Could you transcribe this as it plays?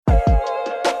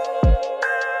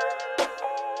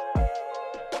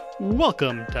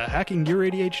Welcome to Hacking Your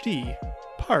ADHD,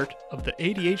 part of the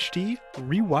ADHD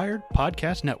Rewired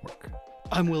Podcast Network.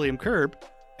 I'm William Kerb,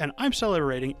 and I'm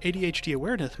celebrating ADHD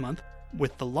Awareness Month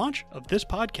with the launch of this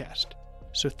podcast.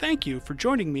 So thank you for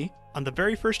joining me on the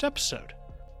very first episode.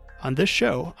 On this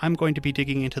show, I'm going to be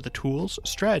digging into the tools,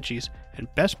 strategies,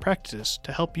 and best practices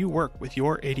to help you work with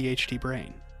your ADHD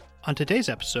brain. On today's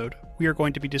episode, we are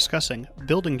going to be discussing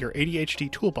building your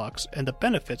ADHD toolbox and the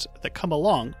benefits that come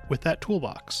along with that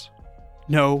toolbox.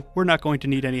 No, we're not going to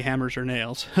need any hammers or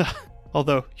nails.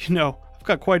 Although, I've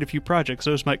got quite a few projects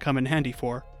those might come in handy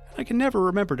for, and I can never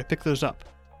remember to pick those up.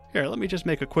 Here, let me just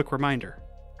make a quick reminder.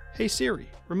 Hey Siri,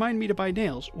 remind me to buy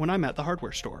nails when I'm at the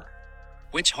hardware store.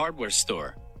 Which hardware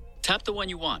store? Tap the one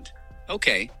you want.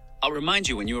 Okay, I'll remind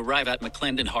you when you arrive at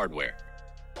McClendon Hardware.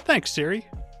 Thanks, Siri.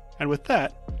 And with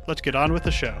that, let's get on with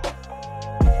the show.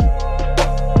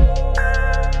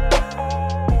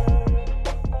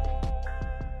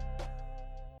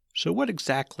 So what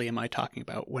exactly am I talking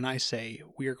about when I say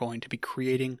we are going to be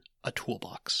creating a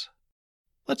toolbox?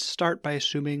 Let's start by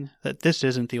assuming that this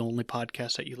isn't the only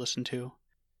podcast that you listen to,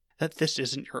 that this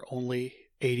isn't your only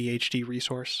ADHD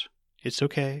resource. It's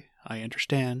okay, I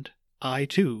understand. I,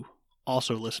 too,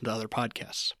 also listen to other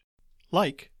podcasts,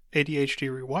 like ADHD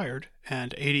Rewired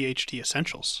and ADHD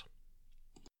Essentials.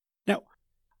 Now,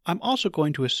 I'm also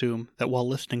going to assume that while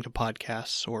listening to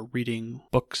podcasts or reading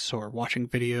books or watching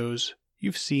videos,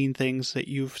 you've seen things that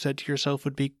you've said to yourself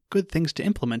would be good things to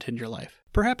implement in your life.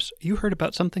 Perhaps you heard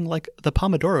about something like the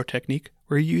Pomodoro technique,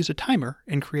 where you use a timer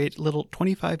and create little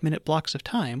 25-minute blocks of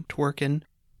time to work in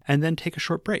and then take a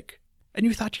short break. And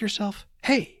you thought to yourself,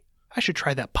 hey, I should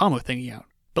try that Pomo thingy out.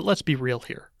 But let's be real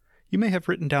here. You may have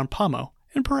written down Pomo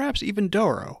and perhaps even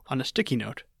Doro on a sticky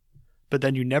note, but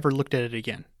then you never looked at it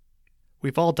again.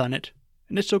 We've all done it,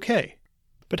 and it's okay.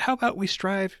 But how about we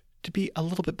strive to be a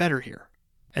little bit better here?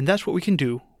 And that's what we can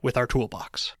do with our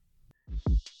toolbox.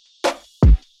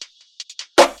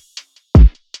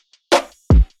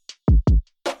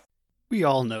 We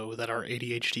all know that our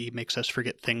ADHD makes us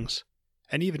forget things,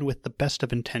 and even with the best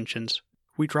of intentions,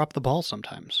 we drop the ball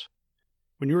sometimes.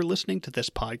 When you're listening to this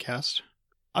podcast,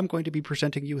 I'm going to be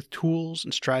presenting you with tools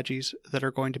and strategies that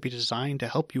are going to be designed to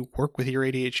help you work with your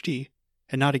ADHD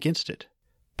and not against it.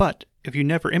 But if you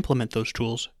never implement those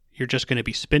tools, you're just going to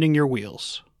be spinning your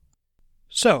wheels.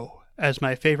 So, as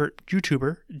my favorite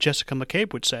YouTuber, Jessica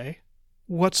McCabe, would say,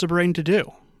 what's the brain to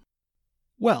do?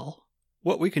 Well,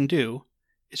 what we can do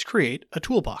is create a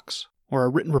toolbox, or a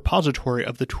written repository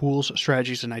of the tools,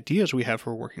 strategies, and ideas we have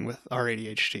for working with our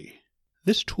ADHD.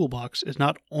 This toolbox is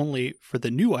not only for the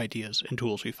new ideas and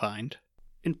tools we find.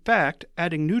 In fact,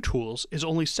 adding new tools is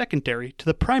only secondary to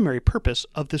the primary purpose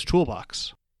of this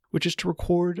toolbox, which is to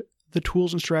record the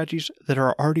tools and strategies that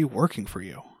are already working for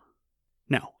you.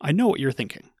 Now, I know what you're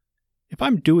thinking. If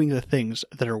I'm doing the things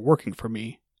that are working for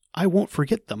me, I won't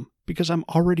forget them because I'm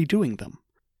already doing them.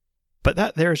 But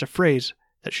that there is a phrase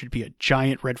that should be a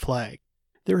giant red flag.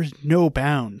 There is no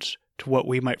bounds to what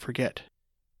we might forget.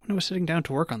 When I was sitting down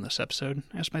to work on this episode,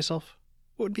 I asked myself,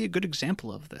 what would be a good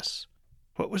example of this?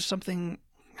 What was something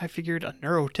I figured a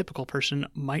neurotypical person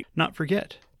might not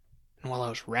forget? And while I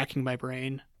was racking my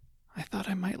brain, I thought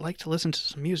I might like to listen to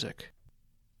some music.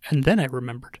 And then I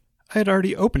remembered I had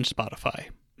already opened Spotify,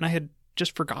 and I had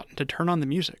just forgotten to turn on the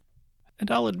music.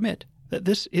 And I'll admit that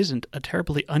this isn't a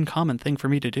terribly uncommon thing for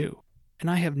me to do, and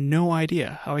I have no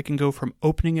idea how I can go from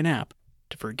opening an app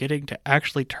to forgetting to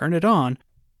actually turn it on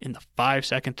in the 5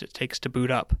 seconds it takes to boot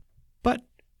up. But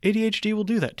ADHD will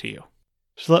do that to you.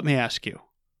 So let me ask you,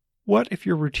 what if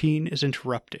your routine is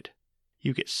interrupted?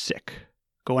 You get sick,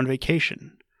 go on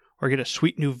vacation, or get a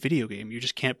sweet new video game you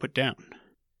just can't put down.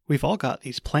 We've all got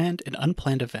these planned and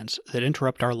unplanned events that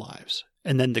interrupt our lives,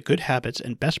 and then the good habits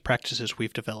and best practices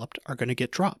we've developed are going to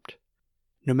get dropped.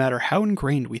 No matter how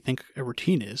ingrained we think a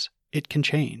routine is, it can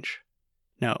change.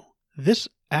 Now, this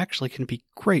actually can be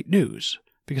great news,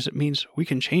 because it means we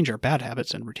can change our bad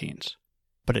habits and routines.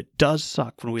 But it does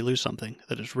suck when we lose something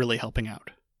that is really helping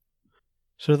out.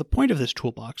 So the point of this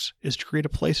toolbox is to create a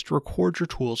place to record your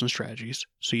tools and strategies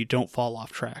so you don't fall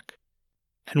off track.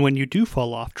 And when you do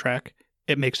fall off track,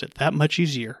 it makes it that much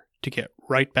easier to get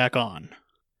right back on.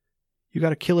 You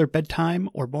got a killer bedtime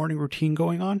or morning routine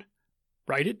going on?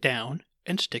 Write it down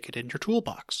and stick it in your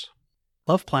toolbox.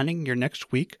 Love planning your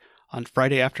next week on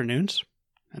Friday afternoons?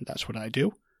 And that's what I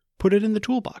do. Put it in the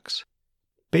toolbox.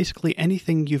 Basically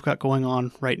anything you've got going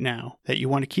on right now that you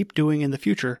want to keep doing in the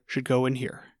future should go in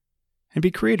here. And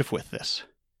be creative with this.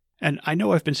 And I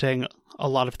know I've been saying a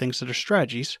lot of things that are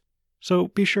strategies, so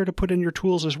be sure to put in your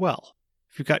tools as well.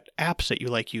 If you've got apps that you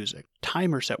like using,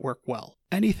 timers that work well,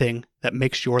 anything that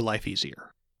makes your life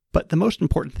easier. But the most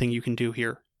important thing you can do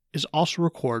here is also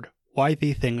record why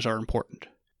the things are important.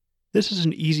 This is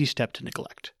an easy step to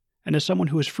neglect, and as someone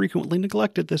who has frequently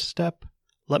neglected this step,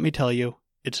 let me tell you,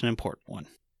 it's an important one.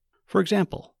 For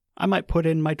example, I might put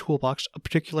in my toolbox a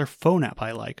particular phone app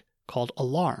I like called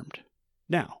Alarmed.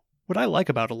 Now, what I like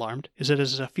about Alarmed is it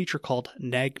has a feature called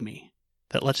Nag Me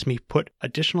that lets me put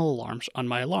additional alarms on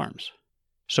my alarms.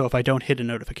 So if I don't hit a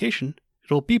notification,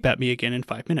 it'll beep at me again in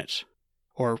 5 minutes,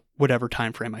 or whatever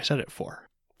time frame I set it for,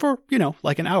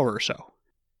 like an hour or so.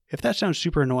 If that sounds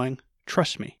super annoying,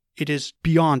 trust me, it is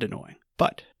beyond annoying,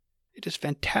 but it is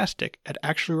fantastic at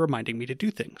actually reminding me to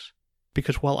do things.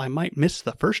 Because while I might miss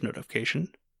the first notification,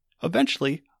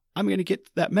 eventually I'm going to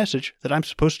get that message that I'm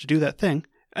supposed to do that thing,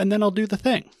 and then I'll do the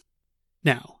thing.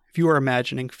 Now, if you are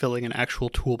imagining filling an actual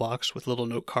toolbox with little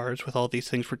note cards with all these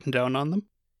things written down on them,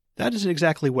 that isn't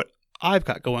exactly what I've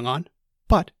got going on,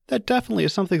 but that definitely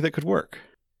is something that could work.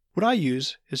 What I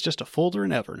use is just a folder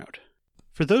in Evernote.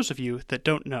 For those of you that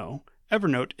don't know,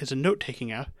 Evernote is a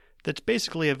note-taking app that's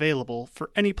basically available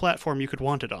for any platform you could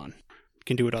want it on. You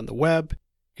can do it on the web,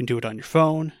 you can do it on your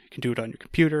phone, you can do it on your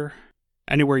computer,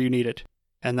 anywhere you need it,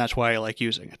 and that's why I like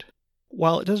using it.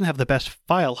 While it doesn't have the best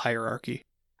file hierarchy,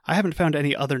 I haven't found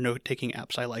any other note-taking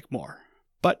apps I like more.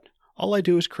 But all I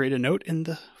do is create a note in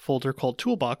the folder called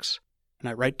Toolbox, and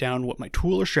I write down what my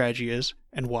tool or strategy is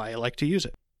and why I like to use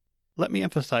it. Let me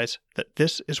emphasize that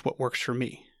this is what works for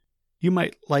me. You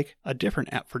might like a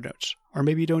different app for notes, or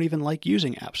maybe you don't even like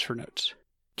using apps for notes.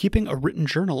 Keeping a written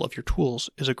journal of your tools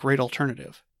is a great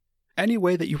alternative. Any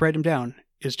way that you write them down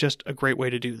is just a great way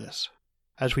to do this.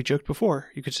 As we joked before,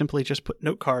 you could simply just put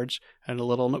note cards in a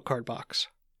little note card box.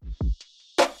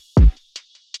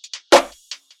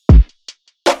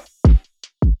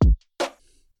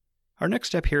 Our next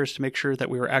step here is to make sure that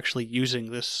we are actually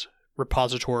using this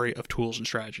repository of tools and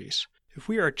strategies. If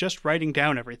we are just writing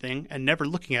down everything and never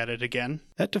looking at it again,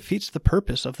 that defeats the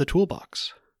purpose of the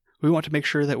toolbox. We want to make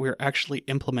sure that we are actually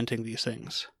implementing these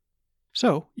things.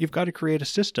 So, you've got to create a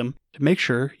system to make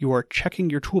sure you are checking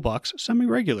your toolbox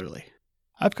semi-regularly.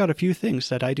 I've got a few things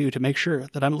that I do to make sure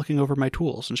that I'm looking over my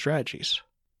tools and strategies.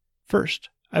 First,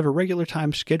 I have a regular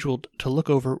time scheduled to look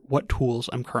over what tools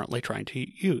I'm currently trying to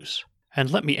use. And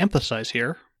let me emphasize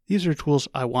here, these are tools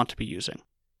I want to be using.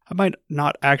 I might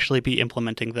not actually be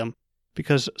implementing them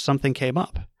because something came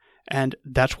up, and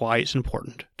that's why it's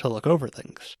important to look over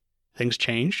things. Things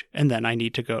change, and then I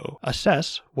need to go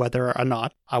assess whether or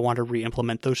not I want to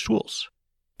re-implement those tools.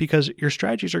 Because your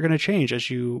strategies are going to change as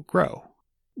you grow.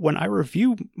 When I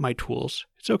review my tools,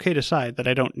 it's okay to decide that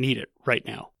I don't need it right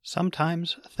now.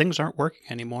 Sometimes things aren't working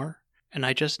anymore, and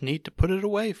I just need to put it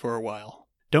away for a while.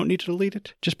 Don't need to delete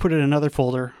it, just put it in another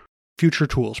folder, future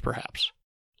tools perhaps.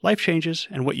 Life changes,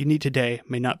 and what you need today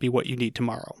may not be what you need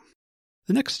tomorrow.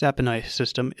 The next step in my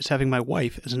system is having my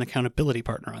wife as an accountability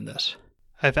partner on this.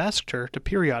 I've asked her to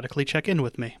periodically check in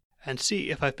with me and see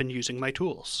if I've been using my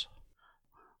tools.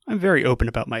 I'm very open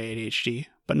about my ADHD,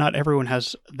 but not everyone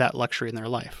has that luxury in their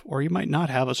life, or you might not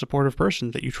have a supportive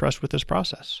person that you trust with this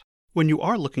process. When you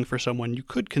are looking for someone, you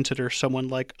could consider someone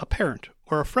like a parent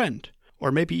or a friend,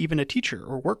 or maybe even a teacher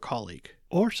or work colleague,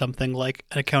 or something like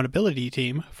an accountability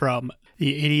team from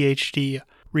the ADHD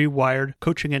Rewired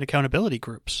coaching and accountability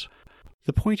groups.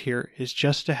 The point here is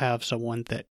just to have someone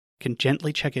that can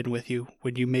gently check in with you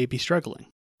when you may be struggling.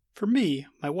 For me,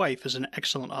 my wife is an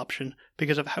excellent option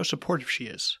because of how supportive she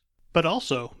is, but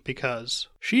also because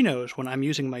she knows when I'm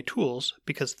using my tools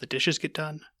because the dishes get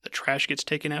done, the trash gets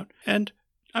taken out, and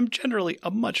I'm generally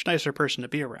a much nicer person to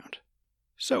be around.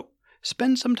 So,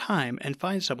 spend some time and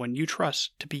find someone you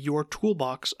trust to be your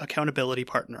toolbox accountability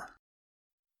partner.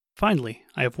 Finally,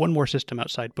 I have one more system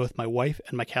outside both my wife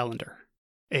and my calendar.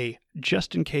 A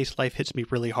just-in-case life hits me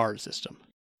really hard system.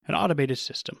 An automated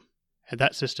system. And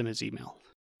that system is email.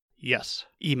 Yes,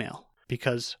 email.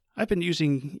 Because I've been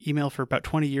using email for about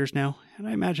 20 years now, and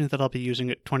I imagine that I'll be using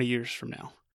it 20 years from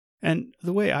now. And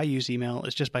the way I use email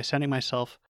is just by sending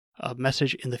myself a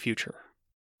message in the future.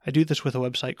 I do this with a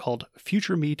website called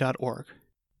futureme.org.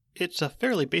 It's a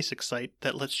fairly basic site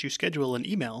that lets you schedule an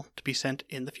email to be sent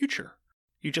in the future.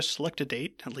 You just select a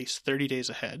date at least 30 days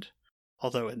ahead,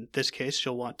 although in this case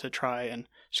you'll want to try and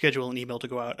schedule an email to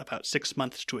go out about 6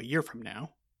 months to a year from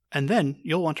now. And then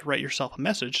you'll want to write yourself a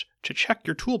message to check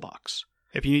your toolbox.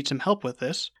 If you need some help with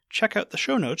this, check out the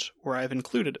show notes where I've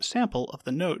included a sample of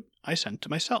the note I sent to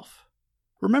myself.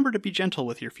 Remember to be gentle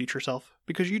with your future self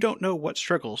because you don't know what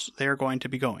struggles they are going to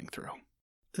be going through.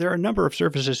 There are a number of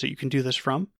services that you can do this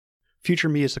from.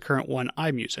 FutureMe is the current one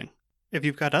I'm using. If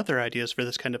you've got other ideas for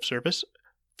this kind of service,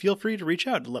 feel free to reach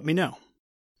out and let me know.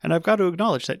 And I've got to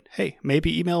acknowledge that, hey,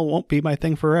 maybe email won't be my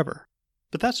thing forever.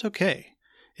 But that's okay.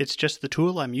 It's just the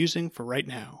tool I'm using for right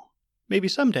now. Maybe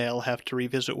someday I'll have to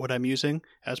revisit what I'm using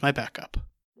as my backup.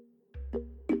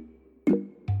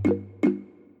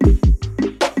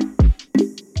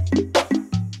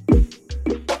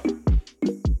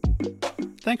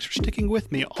 Thanks for sticking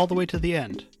with me all the way to the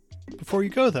end. Before you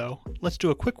go, though, let's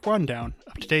do a quick rundown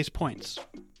of today's points.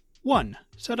 1.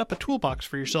 Set up a toolbox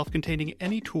for yourself containing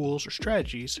any tools or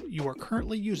strategies you are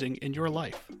currently using in your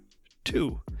life.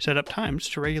 2. Set up times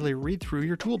to regularly read through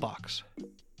your toolbox.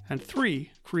 And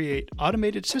 3. Create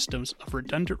automated systems of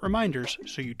redundant reminders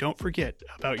so you don't forget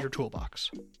about your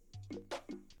toolbox.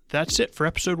 That's it for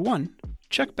episode 1.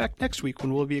 Check back next week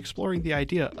when we'll be exploring the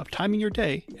idea of timing your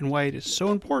day and why it is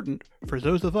so important for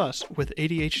those of us with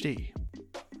ADHD.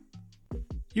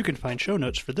 You can find show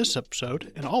notes for this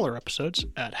episode and all our episodes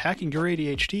at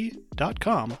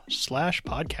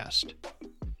hackingYourADHD.com/podcast.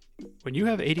 When you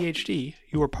have ADHD,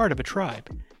 you are part of a tribe,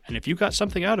 and if you got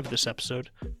something out of this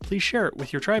episode, please share it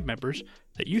with your tribe members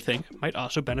that you think might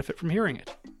also benefit from hearing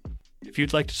it. If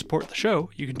you'd like to support the show,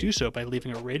 you can do so by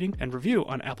leaving a rating and review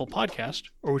on Apple Podcast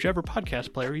or whichever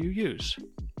podcast player you use.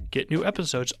 Get new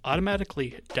episodes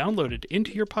automatically downloaded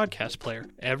into your podcast player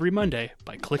every Monday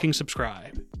by clicking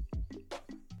subscribe.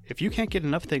 If you can't get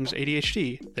enough things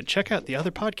ADHD, then check out the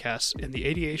other podcasts in the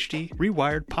ADHD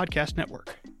Rewired podcast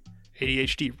network.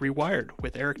 ADHD Rewired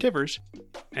with Eric Tivers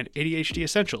and ADHD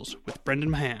Essentials with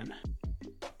Brendan Mahan.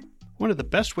 One of the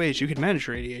best ways you can manage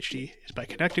your ADHD is by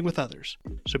connecting with others,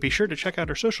 so be sure to check out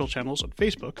our social channels on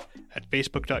Facebook at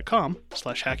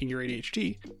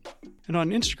facebook.com/hackingYourADHD and on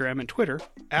Instagram and Twitter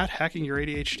at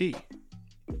hackingYourADHD.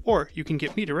 Or you can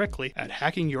get me directly at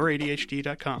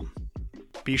hackingYourADHD.com.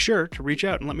 Be sure to reach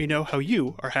out and let me know how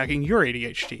you are hacking your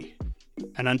ADHD.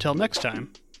 And until next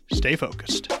time, stay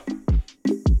focused.